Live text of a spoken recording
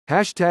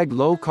Hashtag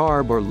low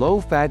carb or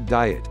low fat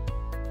diet.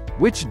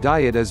 Which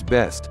diet is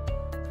best?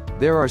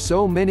 There are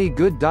so many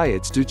good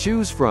diets to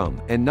choose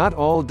from, and not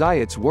all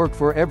diets work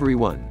for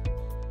everyone.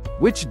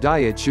 Which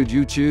diet should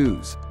you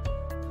choose?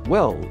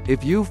 Well,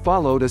 if you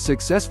followed a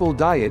successful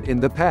diet in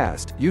the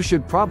past, you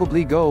should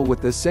probably go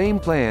with the same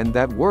plan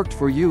that worked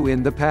for you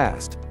in the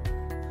past.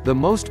 The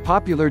most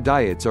popular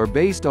diets are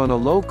based on a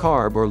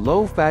low-carb or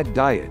low-fat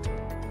diet.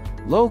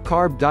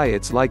 Low-carb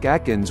diets like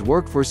Atkins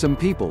work for some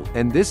people,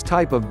 and this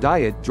type of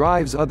diet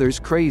drives others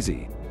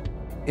crazy.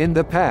 In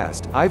the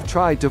past, I've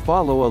tried to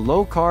follow a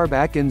low-carb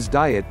Atkins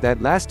diet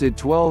that lasted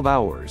 12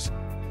 hours.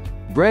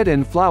 Bread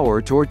and flour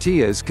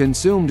tortillas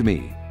consumed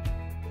me.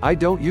 I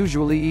don't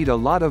usually eat a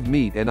lot of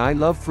meat and I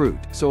love fruit,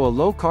 so a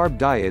low-carb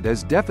diet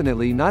is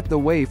definitely not the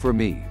way for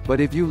me,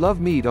 but if you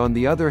love meat on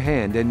the other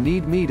hand and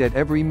need meat at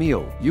every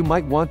meal, you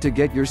might want to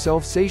get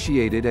yourself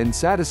satiated and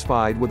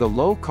satisfied with a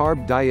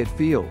low-carb diet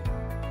feel.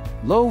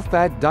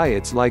 Low-fat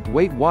diets like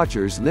Weight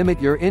Watchers limit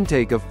your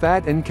intake of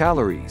fat and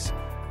calories.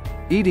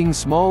 Eating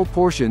small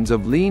portions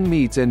of lean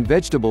meats and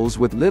vegetables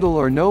with little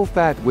or no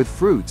fat with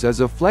fruits is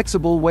a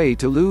flexible way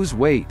to lose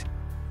weight.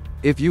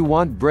 If you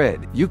want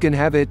bread, you can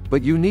have it,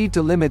 but you need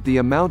to limit the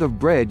amount of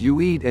bread you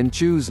eat and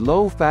choose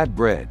low-fat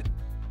bread.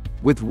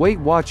 With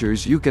Weight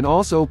Watchers you can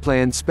also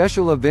plan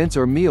special events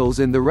or meals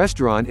in the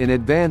restaurant in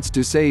advance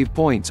to save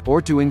points, or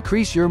to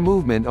increase your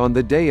movement on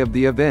the day of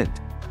the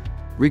event.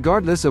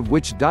 Regardless of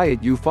which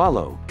diet you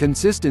follow,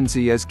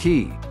 consistency is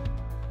key.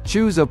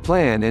 Choose a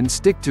plan and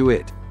stick to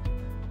it.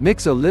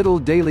 Mix a little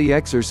daily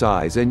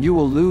exercise and you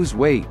will lose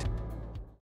weight.